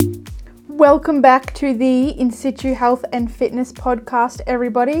Welcome back to the In Situ Health and Fitness podcast,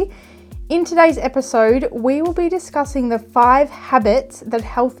 everybody. In today's episode, we will be discussing the 5 habits that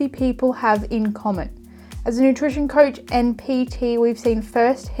healthy people have in common. As a nutrition coach and PT, we've seen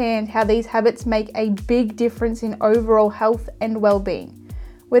firsthand how these habits make a big difference in overall health and well-being.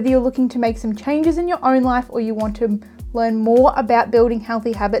 Whether you're looking to make some changes in your own life or you want to learn more about building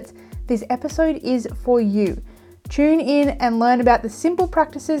healthy habits, this episode is for you. Tune in and learn about the simple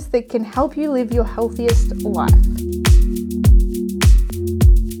practices that can help you live your healthiest life.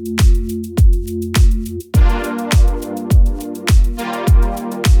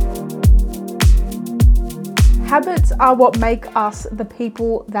 Habits are what make us the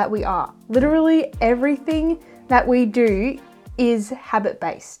people that we are. Literally everything that we do is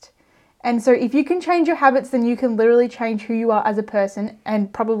habit-based. And so if you can change your habits, then you can literally change who you are as a person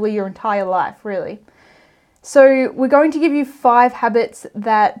and probably your entire life, really. So we're going to give you 5 habits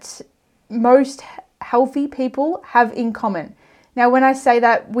that most healthy people have in common. Now, when I say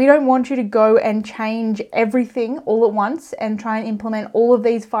that, we don't want you to go and change everything all at once and try and implement all of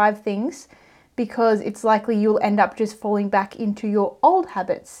these 5 things, because it's likely you'll end up just falling back into your old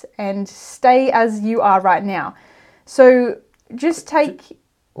habits and stay as you are right now. So just take...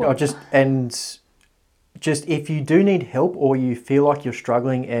 Just if you do need help or you feel like you're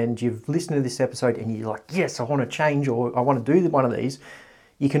struggling and you've listened to this episode and you're like, yes, I want to change or I want to do one of these,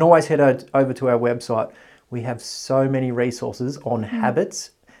 you can always head over to our website. We have so many resources on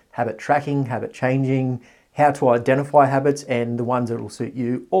habits, habit tracking, habit changing, how to identify habits and the ones that will suit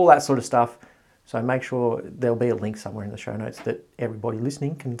you, all that sort of stuff. So make sure there'll be a link somewhere in the show notes that everybody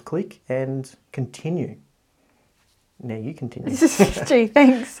listening can click and continue. Now you continue. Gee,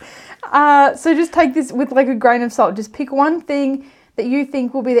 thanks. So just take this with like a grain of salt. Just pick one thing that you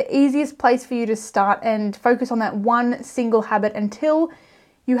think will be the easiest place for you to start and focus on that one single habit until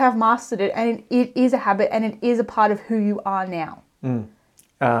you have mastered it and it is a habit and it is a part of who you are now.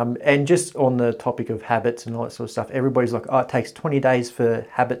 And just on the topic of habits and all that sort of stuff, everybody's like, oh, it takes 20 days for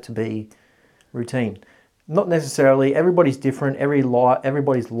habit to be routine. Not necessarily. Everybody's different.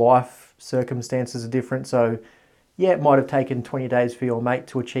 Everybody's life circumstances are different. So yeah, it might have taken 20 days for your mate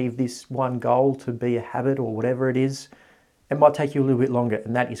to achieve this one goal to be a habit or whatever it is. It might take you a little bit longer,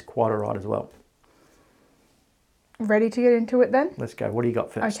 and that is quite all right as well. Ready to get into it then? Let's go. What do you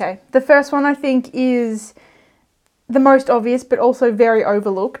got first? Okay. The first one I think is the most obvious, but also very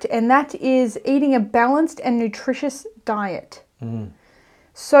overlooked, and that is eating a balanced and nutritious diet.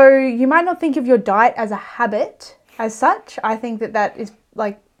 So you might not think of your diet as a habit as such. I think that is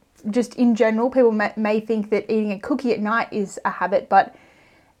like, just in general, people may think that eating a cookie at night is a habit, but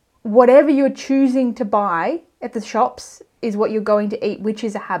whatever you're choosing to buy at the shops is what you're going to eat, which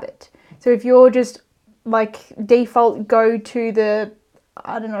is a habit. So if you're just like default go to the,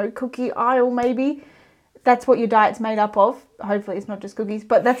 cookie aisle maybe, that's what your diet's made up of. Hopefully it's not just cookies,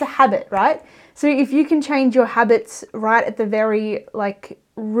 but that's a habit, right? So if you can change your habits right at the very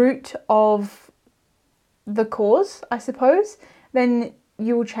root of the cause, I suppose, then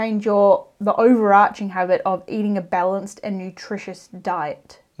you will change the overarching habit of eating a balanced and nutritious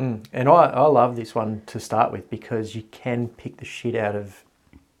diet. And I love this one to start with because you can pick the shit out of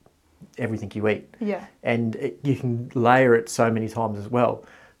everything you eat. Yeah. And you can layer it so many times as well.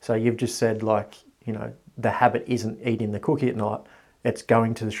 So you've just said the habit isn't eating the cookie at night, it's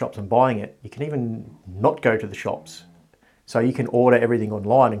going to the shops and buying it. You can even not go to the shops. So you can order everything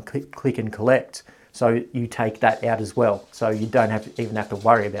online and click and collect. So you take that out as well. So you don't even have to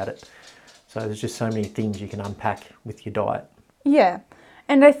worry about it. So there's just so many things you can unpack with your diet. Yeah.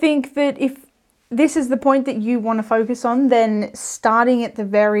 And I think that if this is the point that you want to focus on, then starting at the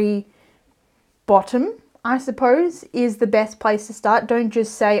very bottom, I suppose, is the best place to start. Don't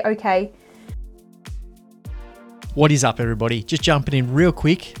just say, okay. What is up, everybody? Just jumping in real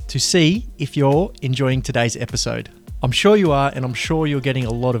quick to see if you're enjoying today's episode. I'm sure you are, and I'm sure you're getting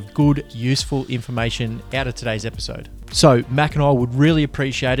a lot of good, useful information out of today's episode. So Mac and I would really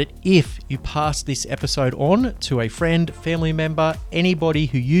appreciate it if you pass this episode on to a friend, family member, anybody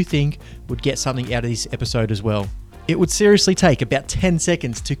who you think would get something out of this episode as well. It would seriously take about 10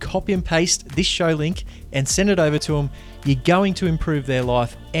 seconds to copy and paste this show link and send it over to them. You're going to improve their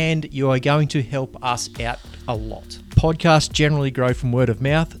life and you are going to help us out a lot. Podcasts generally grow from word of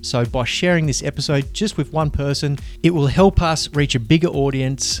mouth, so by sharing this episode just with one person, it will help us reach a bigger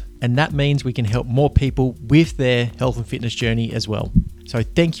audience, and that means we can help more people with their health and fitness journey as well. So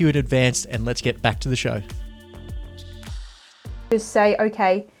thank you in advance, and let's get back to the show. Just say,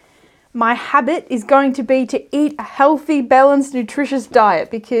 okay, my habit is going to be to eat a healthy, balanced, nutritious diet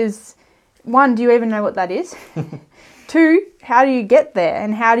because, one, do you even know what that is? 2, how do you get there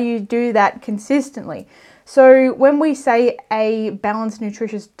and how do you do that consistently? So when we say a balanced,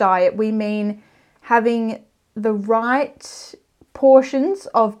 nutritious diet, we mean having the right portions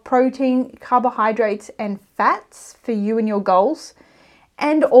of protein, carbohydrates, and fats for you and your goals,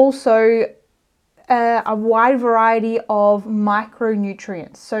 and also a wide variety of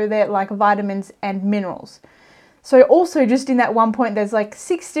micronutrients, so they're like vitamins and minerals. So also just in that one point, there's like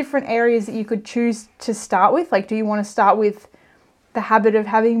 6 different areas that you could choose to start with. Like, do you want to start with the habit of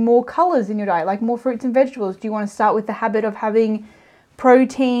having more colors in your diet, like more fruits and vegetables? Do you want to start with the habit of having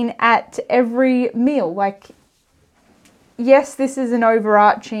protein at every meal? Like, yes, this is an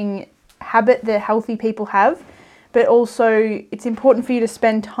overarching habit that healthy people have, but also it's important for you to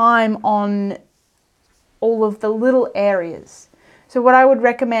spend time on all of the little areas. So what I would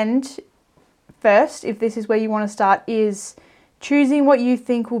recommend first, if this is where you want to start, is choosing what you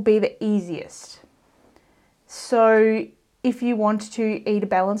think will be the easiest. So if you want to eat a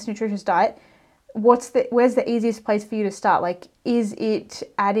balanced, nutritious diet, where's the easiest place for you to start? Like, is it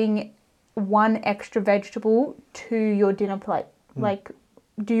adding 1 extra vegetable to your dinner plate? Like,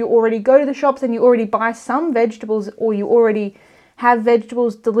 do you already go to the shops and you already buy some vegetables, or you already have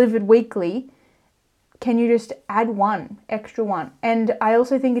vegetables delivered weekly? Can you just add 1 extra one? And I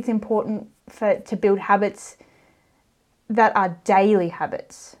also think it's important to build habits that are daily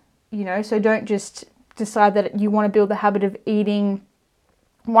habits, you know? So don't just decide that you want to build the habit of eating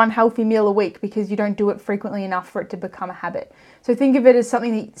 1 healthy meal a week because you don't do it frequently enough for it to become a habit. So think of it as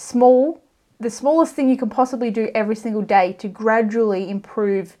something small, the smallest thing you can possibly do every single day to gradually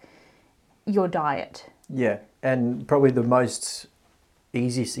improve your diet. Yeah, and probably the most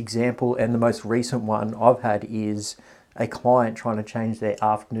easiest example and the most recent one I've had is a client trying to change their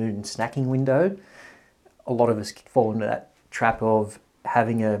afternoon snacking window. A lot of us fall into that trap of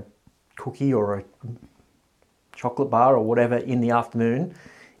having a cookie or a chocolate bar or whatever in the afternoon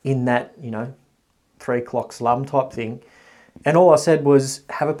in that, 3 o'clock slum type thing. And all I said was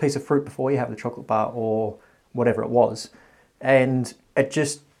have a piece of fruit before you have the chocolate bar or whatever it was. And it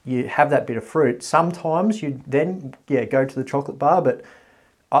just, you have that bit of fruit. Sometimes you then, go to the chocolate bar, but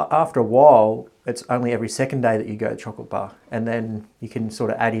after a while, it's only every second day that you go to the chocolate bar. And then you can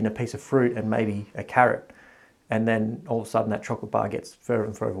sort of add in a piece of fruit and maybe a carrot. And then all of a sudden that chocolate bar gets further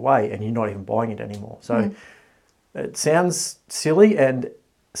and further away and you're not even buying it anymore. So it sounds silly and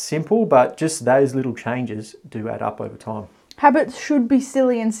simple, but just those little changes do add up over time. Habits should be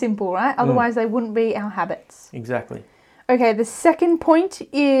silly and simple, right? Otherwise they wouldn't be our habits. Exactly. Okay, the second point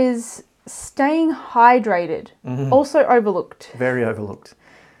is staying hydrated. Also overlooked. Very overlooked.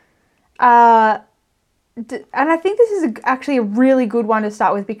 And I think this is actually a really good one to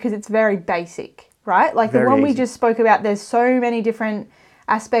start with because it's very basic, right? Like Very the one we easy. just spoke about, there's so many different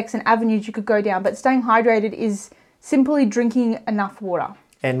aspects and avenues you could go down, but staying hydrated is simply drinking enough water.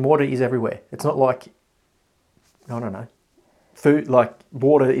 And water is everywhere. It's not like, I don't know, food, like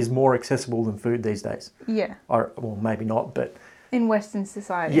water is more accessible than food these days. Yeah. Or, well, maybe not, but In Western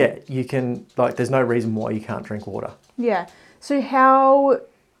society. yeah, you can, like, there's no reason why you can't drink water. Yeah. So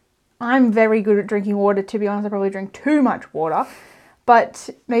I'm very good at drinking water. To be honest, I probably drink too much water.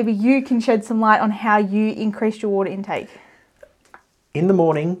 But maybe you can shed some light on how you increase your water intake. In the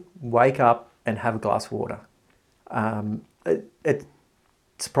morning, wake up and have a glass of water. It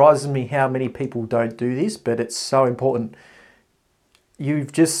surprises me how many people don't do this, but it's so important.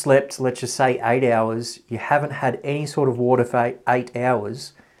 You've just slept, let's just say 8 hours. You haven't had any sort of water for 8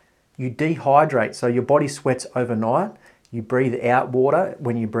 hours. You dehydrate, so your body sweats overnight. You breathe out water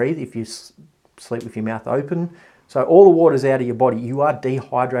when you breathe if you sleep with your mouth open. So all the water's out of your body. You are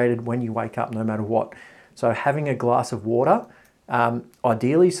dehydrated when you wake up no matter what. So having a glass of water,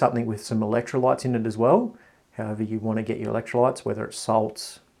 ideally something with some electrolytes in it as well. However you want to get your electrolytes, whether it's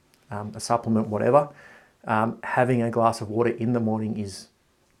salts, a supplement, whatever. Having a glass of water in the morning is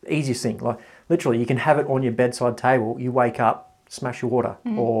the easiest thing. Like literally you can have it on your bedside table. You wake up, smash your water,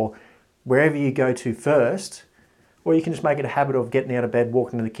 or wherever you go to first, or you can just make it a habit of getting out of bed,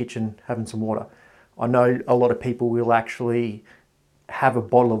 walking to the kitchen, having some water. I know a lot of people will actually have a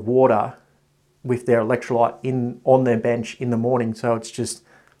bottle of water with their electrolyte on their bench in the morning. So it's just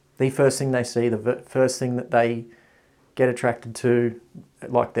the first thing they see, the first thing that they get attracted to,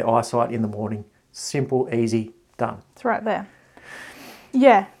 like their eyesight in the morning. Simple, easy, done. It's right there.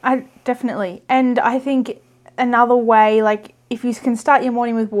 Yeah, I definitely. And I think another way, like if you can start your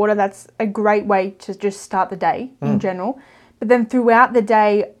morning with water, that's a great way to just start the day in general. But then throughout the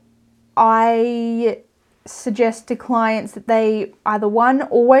day, I suggest to clients that they either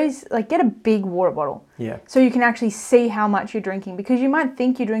always like get a big water bottle. Yeah. So you can actually see how much you're drinking, because you might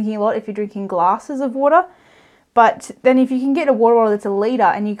think you're drinking a lot if you're drinking glasses of water, But then if you can get a water bottle that's a litre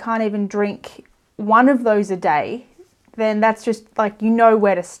and you can't even drink one of those a day, then that's just like, you know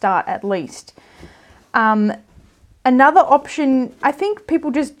where to start at least. Another option, I think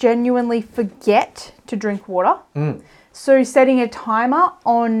people just genuinely forget to drink water. So setting a timer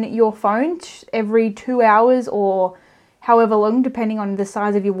on your phone every 2 hours or however long, depending on the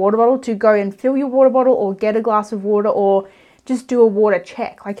size of your water bottle, to go and fill your water bottle or get a glass of water or just do a water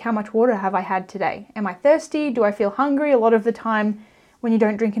check. Like, how much water have I had today? Am I thirsty? Do I feel hungry? A lot of the time when you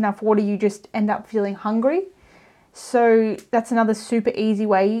don't drink enough water, you just end up feeling hungry. So that's another super easy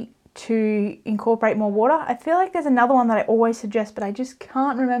way to incorporate more water. I feel like there's another one that I always suggest, but I just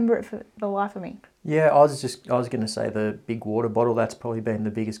can't remember it for the life of me. Yeah, I was going to say the big water bottle. That's probably been the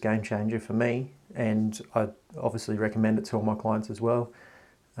biggest game changer for me, and I obviously recommend it to all my clients as well.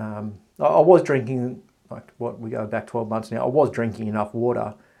 I was drinking, we go back 12 months now, I was drinking enough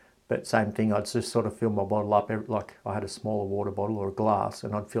water, but same thing, I'd just sort of fill my bottle up, like I had a smaller water bottle or a glass,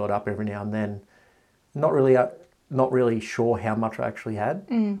 and I'd fill it up every now and then. Not really sure how much I actually had.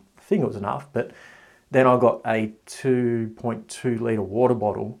 I think it was enough, but then I got a 2.2 litre water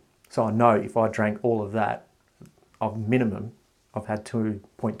bottle, so I know if I drank all of that, minimum, I've had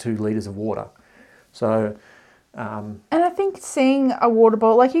 2.2 litres of water. So... and I think seeing a water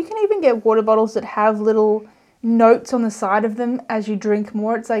bottle, like you can even get water bottles that have little notes on the side of them as you drink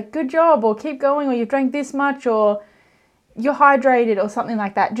more. It's like, good job, or keep going, or you've drank this much, or you're hydrated, or something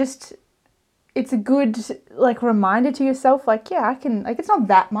like that. Just, it's a good like reminder to yourself, like, yeah, I can, like, it's not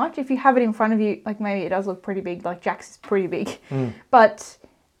that much. If you have it in front of you, like maybe it does look pretty big, like Jack's is pretty big. But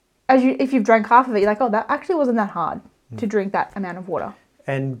if you've drank half of it, you're like, oh, that actually wasn't that hard to drink that amount of water.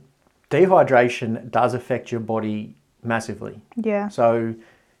 And dehydration does affect your body massively. Yeah. So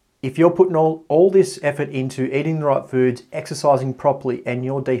if you're putting all this effort into eating the right foods, exercising properly, and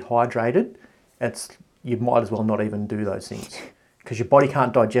you're dehydrated, you might as well not even do those things, because your body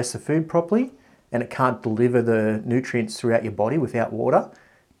can't digest the food properly and it can't deliver the nutrients throughout your body without water.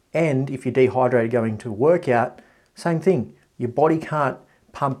 And if you're dehydrated going to a workout, same thing. Your body can't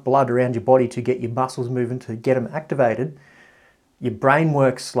pump blood around your body to get your muscles moving, to get them activated. Your brain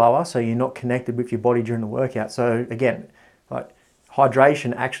works slower, so you're not connected with your body during the workout. So again, like,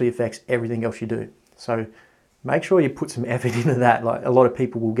 hydration actually affects everything else you do. So make sure you put some effort into that. Like, a lot of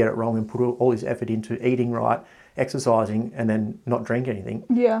people will get it wrong and put all this effort into eating right, exercising, and then not drink anything.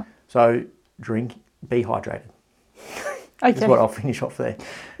 Yeah. So be hydrated. Okay. That's what I'll finish off there.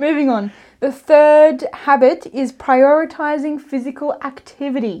 Moving on. The third habit is prioritizing physical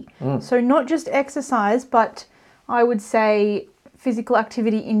activity. So not just exercise, but I would say physical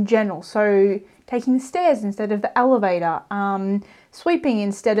activity in general. So taking the stairs instead of the elevator, sweeping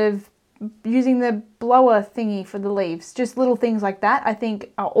instead of using the blower thingy for the leaves. Just little things like that, I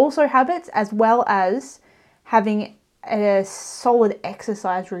think, are also habits, as well as having a solid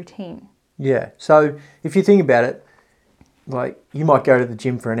exercise routine. Yeah. So if you think about it, like, you might go to the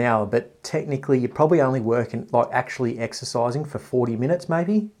gym for an hour, but technically you're probably only working, like, actually exercising for 40 minutes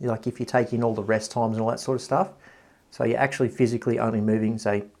maybe, like if you take in all the rest times and all that sort of stuff. So you're actually physically only moving,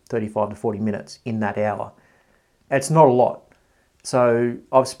 say, 35 to 40 minutes in that hour. It's not a lot. So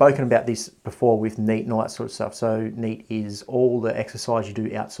I've spoken about this before with NEAT and all that sort of stuff. So NEAT is all the exercise you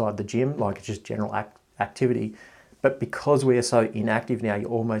do outside the gym, like it's just general activity. But because we are so inactive now, you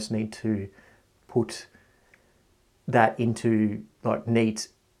almost need to put that into, like, NEAT.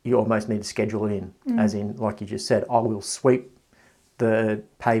 You almost need to schedule it in, as in, like you just said, I will sweep the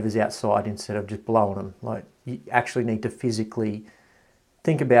pavers outside instead of just blowing them. Like, you actually need to physically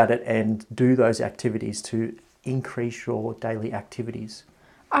think about it and do those activities to increase your daily activities.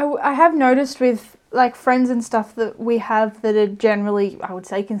 I have noticed with, like, friends and stuff that we have that are generally, I would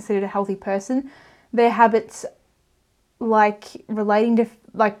say, considered a healthy person, their habits, like, relating to,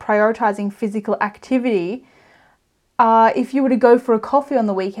 like, prioritizing physical activity, if you were to go for a coffee on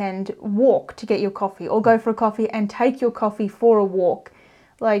the weekend, walk to get your coffee, or go for a coffee and take your coffee for a walk.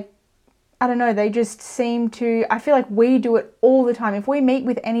 Like, I don't know, they just seem to, I feel like we do it all the time. If we meet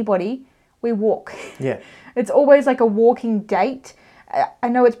with anybody, we walk. Yeah. It's always like a walking date. I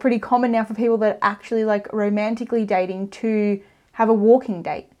know it's pretty common now for people that are actually, like, romantically dating to have a walking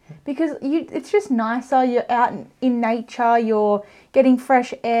date, because it's just nicer. You're out in nature, you're getting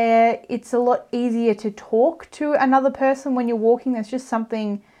fresh air. It's a lot easier to talk to another person when you're walking. There's just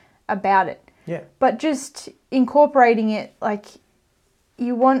something about it. Yeah. But just incorporating it, like,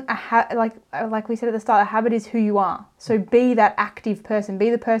 you want like we said at the start, a habit is who you are. So be that active person. Be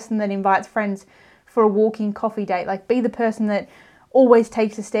the person that invites friends for a walking coffee date. Like, be the person that always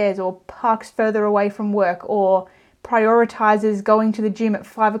takes the stairs or parks further away from work, or prioritizes going to the gym at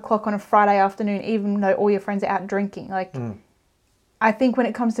 5 o'clock on a Friday afternoon, even though all your friends are out drinking. Like, I think when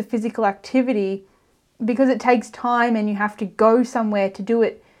it comes to physical activity, because it takes time and you have to go somewhere to do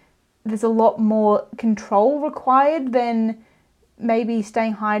it, there's a lot more control required than maybe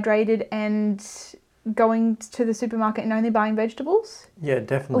staying hydrated and going to the supermarket and only buying vegetables. Yeah,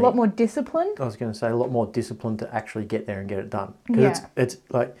 definitely. A lot more discipline. I was going to say a lot more discipline to actually get there and get it done. Because Yeah. it's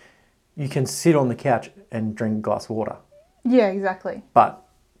like you can sit on the couch and drink a glass of water, Yeah, exactly. but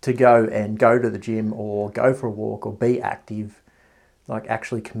to go to the gym or go for a walk or be active, like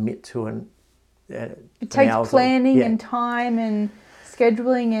actually commit to It takes planning and time and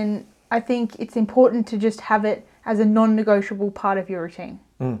scheduling, and I think it's important to just have it as a non-negotiable part of your routine.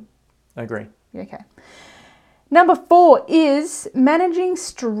 I agree. Okay. Number 4 is managing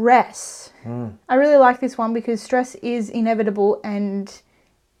stress. I really like this one because stress is inevitable and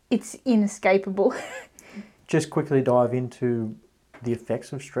it's inescapable. Just quickly dive into the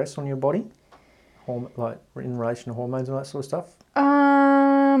effects of stress on your body, like in relation to hormones and that sort of stuff.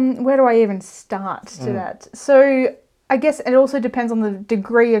 Where do I even start to that? So I guess it also depends on the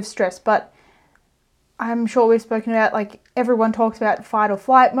degree of stress, but I'm sure we've spoken about, like, everyone talks about fight or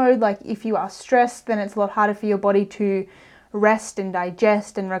flight mode. Like, if you are stressed, then it's a lot harder for your body to rest and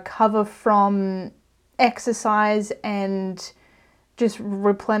digest and recover from exercise and just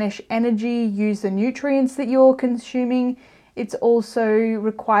replenish energy, use the nutrients that you're consuming. It also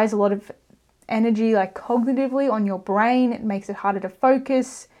requires a lot of energy, like cognitively, on your brain. It makes it harder to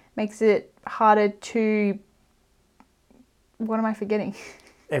focus, makes it harder to... What am I forgetting?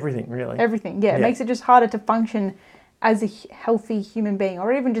 Everything, really. Everything, yeah. It makes it just harder to function as a healthy human being,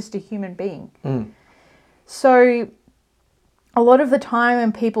 or even just a human being. So a lot of the time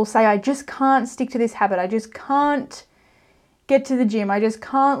when people say, I just can't stick to this habit, I just can't get to the gym, I just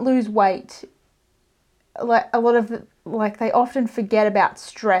can't lose weight, like they often forget about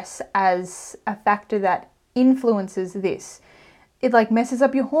stress as a factor that influences this. It like messes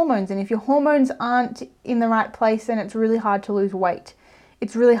up your hormones, and if your hormones aren't in the right place, then it's really hard to lose weight.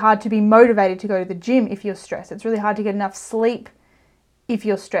 It's really hard to be motivated to go to the gym if you're stressed. It's really hard to get enough sleep if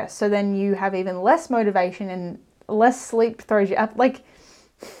you're stressed. So then you have even less motivation, and less sleep throws you up. Like,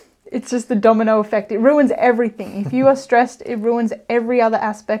 it's just the domino effect. It ruins everything. If you are stressed, it ruins every other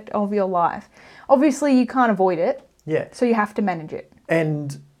aspect of your life. Obviously, you can't avoid it. Yeah. So you have to manage it.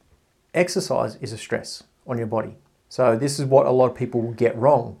 And exercise is a stress on your body. So this is what a lot of people will get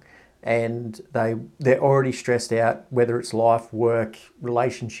wrong. And they're already stressed out, whether it's life, work,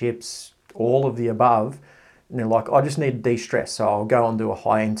 relationships, all of the above. And they're like, I just need to de-stress, so I'll go and do a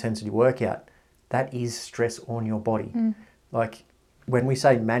high-intensity workout. That is stress on your body. Like, when we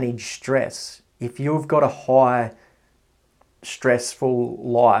say manage stress, if you've got a high stressful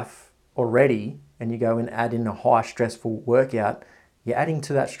life already and you go and add in a high stressful workout, you're adding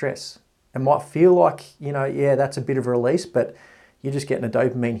to that stress. It might feel like, that's a bit of a release, but you're just getting a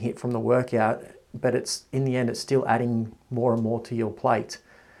dopamine hit from the workout, but it's in the end, it's still adding more and more to your plate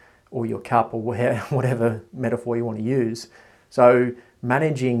or your cup or whatever metaphor you want to use. So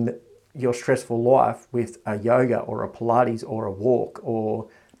managing your stressful life with a yoga or a Pilates or a walk or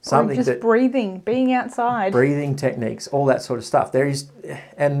something, or just breathing, being outside, breathing techniques, all that sort of stuff. There's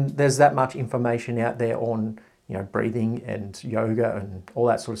that much information out there on breathing and yoga and all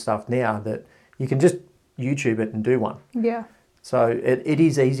that sort of stuff now that you can just YouTube it and do one. Yeah. So it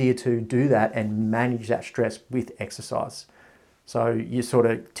is easier to do that and manage that stress with exercise. So you're sort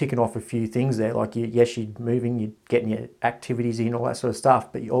of ticking off a few things there, like you're moving, you're getting your activities in, all that sort of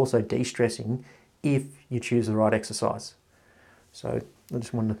stuff, but you're also de-stressing if you choose the right exercise. So I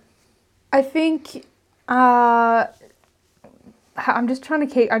just wanted to... I think I'm just trying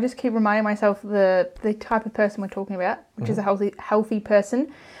to keep reminding myself the type of person we're talking about, which is a healthy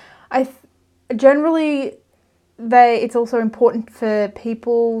person. Generally, it's also important for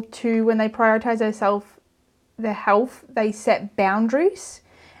people to, when they prioritize their health, they set boundaries.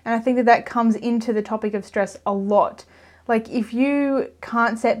 And I think that comes into the topic of stress a lot. Like, if you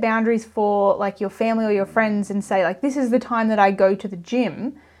can't set boundaries for like your family or your friends and say, like, this is the time that I go to the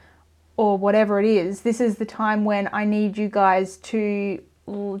gym or whatever it is, this is the time when I need you guys to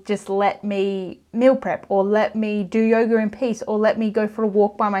just let me meal prep, or let me do yoga in peace, or let me go for a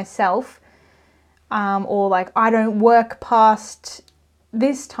walk by myself. Or like, I don't work past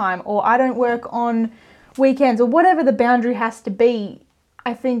this time, or I don't work on weekends, or whatever the boundary has to be.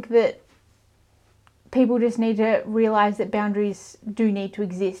 I think that people just need to realize that boundaries do need to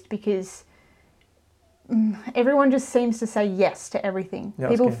exist, because everyone just seems to say yes to everything. Yeah,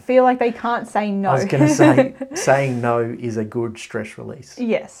 People feel like they can't say no. I was going to say, saying no is a good stress release.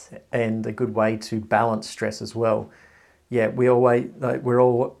 Yes. And a good way to balance stress as well. Yeah,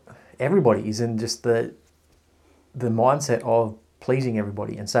 everybody is in just the mindset of pleasing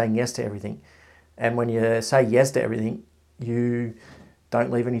everybody and saying yes to everything. And when you say yes to everything, you don't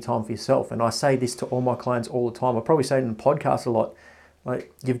leave any time for yourself. And I say this to all my clients all the time. I probably say it in the podcast a lot.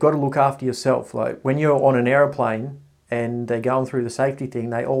 Like, you've got to look after yourself. Like, when you're on an aeroplane and they're going through the safety thing,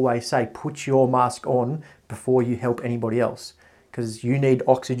 they always say, put your mask on before you help anybody else, because you need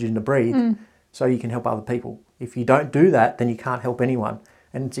oxygen to breathe so you can help other people. If you don't do that, then you can't help anyone.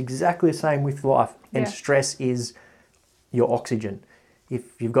 And it's exactly the same with life. And stress is your oxygen.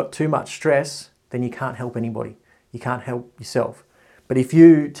 If you've got too much stress, then you can't help anybody. You can't help yourself. But if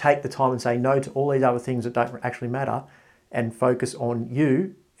you take the time and say no to all these other things that don't actually matter and focus on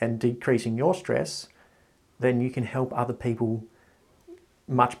you and decreasing your stress, then you can help other people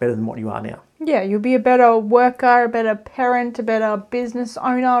much better than what you are now. Yeah, you'll be a better worker, a better parent, a better business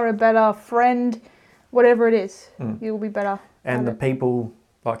owner, a better friend, whatever it is. You'll be better. And the people,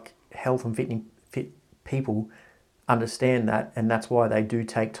 like health and fit people, understand that, and that's why they do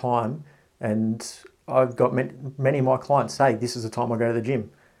take time. And I've got many of my clients say, this is the time I go to the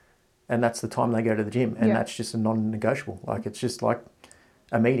gym. And that's the time they go to the gym. And that's just a non-negotiable. Like, it's just like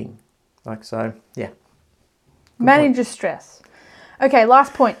a meeting. Like, so, yeah. Manage your stress. Okay,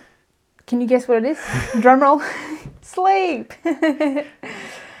 last point. Can you guess what it is? Drum roll. Sleep.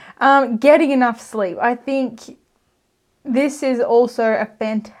 Getting enough sleep. I think this is also a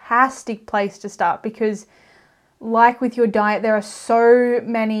fantastic place to start, because like with your diet, there are so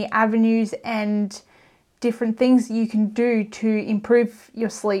many avenues and different things you can do to improve your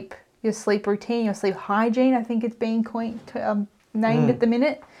sleep routine, your sleep hygiene. I think it's being named at the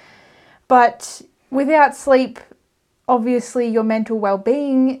minute. But without sleep, obviously your mental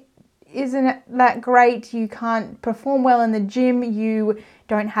well-being isn't that great. You can't perform well in the gym. You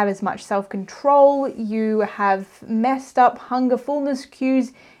don't have as much self-control. You have messed up hunger fullness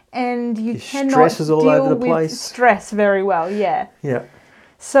cues, and you cannot stress is all deal over the with place. Stress very well. Yeah. Yeah.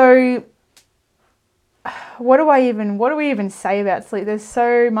 So what do we even say about sleep? There's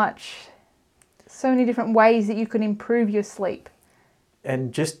so many different ways that you can improve your sleep.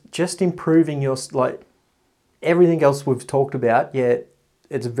 And just improving your, like, everything else we've talked about,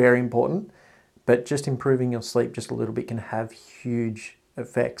 it's very important, but just improving your sleep just a little bit can have huge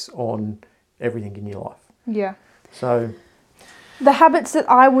effects on everything in your life. Yeah. So the habits that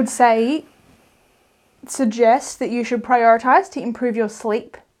I would suggest that you should prioritize to improve your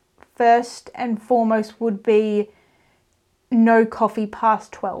sleep, first and foremost, would be no coffee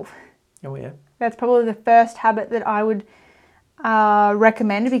past 12. Oh, yeah. That's probably the first habit that I would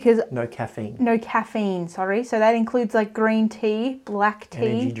recommend, because no caffeine. So that includes like green tea, black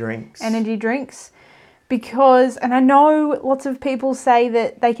tea, energy drinks. Because, and I know lots of people say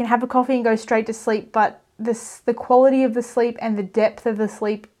that they can have a coffee and go straight to sleep, but the quality of the sleep and the depth of the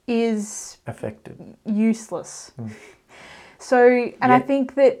sleep is affected, useless. So, and I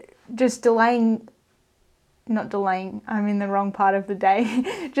think that just I'm in the wrong part of the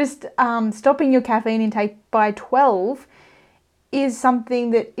day, just stopping your caffeine intake by 12 is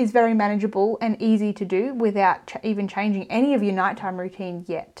something that is very manageable and easy to do without even changing any of your nighttime routine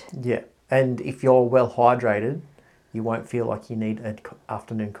yet. Yeah, and if you're well hydrated, you won't feel like you need an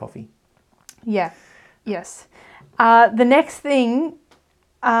afternoon coffee. Yeah, yes. The next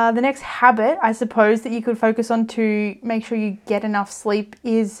habit, I suppose, that you could focus on to make sure you get enough sleep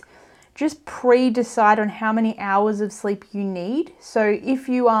is just pre-decide on how many hours of sleep you need. So if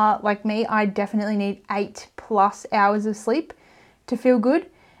you are like me, I definitely need 8+ hours of sleep to feel good.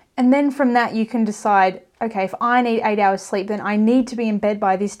 And then from that, you can decide, okay, if I need 8 hours sleep, then I need to be in bed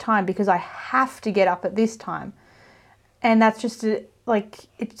by this time because I have to get up at this time. And that's just it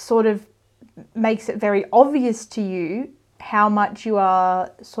sort of makes it very obvious to you how much you are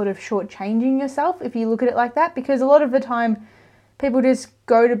sort of shortchanging yourself if you look at it like that, because a lot of the time people just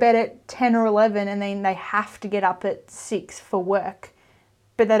go to bed at 10 or 11 and then they have to get up at 6 for work,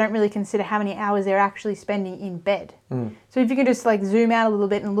 but they don't really consider how many hours they're actually spending in bed. So if you can just like zoom out a little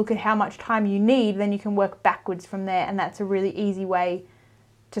bit and look at how much time you need, then you can work backwards from there, and that's a really easy way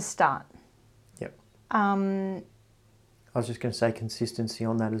to start. Yep. I was just going to say consistency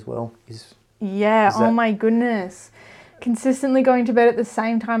on that as well. Oh my goodness. Consistently going to bed at the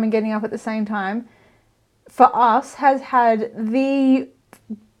same time and getting up at the same time, for us, has had the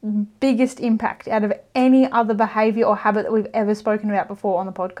biggest impact out of any other behaviour or habit that we've ever spoken about before on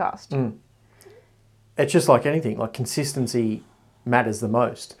the podcast. It's just like anything, like consistency matters the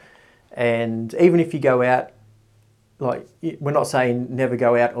most. And even if you go out, like, we're not saying never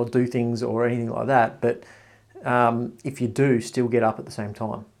go out or do things or anything like that, but if you do, still get up at the same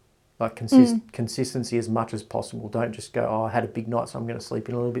time. Like consistency as much as possible. Don't just go, oh, I had a big night, so I'm going to sleep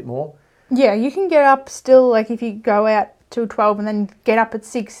in a little bit more. Yeah, you can get up still, like if you go out till 12 and then get up at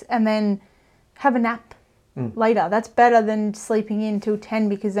 6 and then have a nap later. That's better than sleeping in till 10,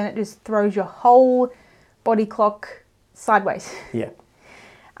 because then it just throws your whole body clock sideways. Yeah.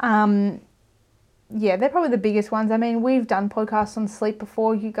 Yeah, they're probably the biggest ones. I mean, we've done podcasts on sleep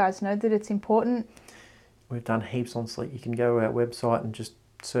before. You guys know that it's important. We've done heaps on sleep. You can go to our website and just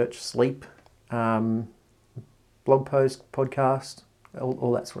search sleep, blog post, podcast,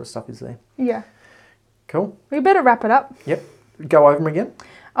 all that sort of stuff is there. Yeah. Cool. We better wrap it up. Yep. Go over them again.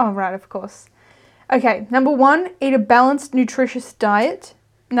 Oh, right, of course. Okay, number 1, eat a balanced, nutritious diet.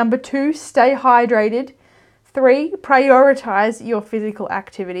 Number 2, stay hydrated. 3, prioritize your physical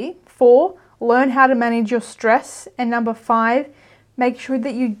activity. 4, learn how to manage your stress. And number 5, make sure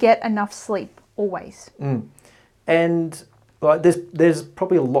that you get enough sleep, always. And like there's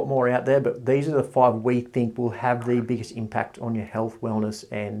probably a lot more out there, but these are the 5 we think will have the biggest impact on your health, wellness,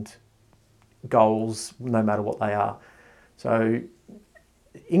 and goals, no matter what they are. So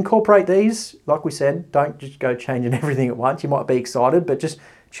incorporate these. Like we said, don't just go changing everything at once. You might be excited, but just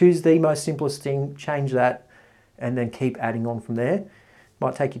choose the most simplest thing, change that, and then keep adding on from there.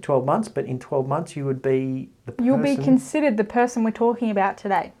 Might take you 12 months, but in 12 months you would be the person. You'll be considered the person we're talking about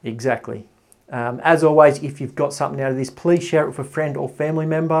today. Exactly. As always, if you've got something out of this, please share it with a friend or family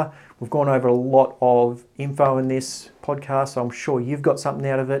member. We've gone over a lot of info in this podcast, so I'm sure you've got something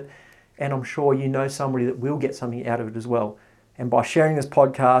out of it, and I'm sure you know somebody that will get something out of it as well. And by sharing this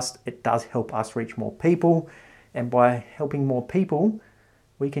podcast, it does help us reach more people, and by helping more people,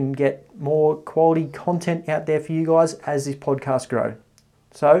 we can get more quality content out there for you guys as this podcast grows.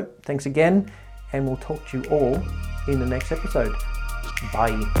 So, thanks again, and we'll talk to you all in the next episode.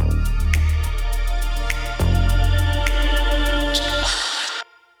 Bye.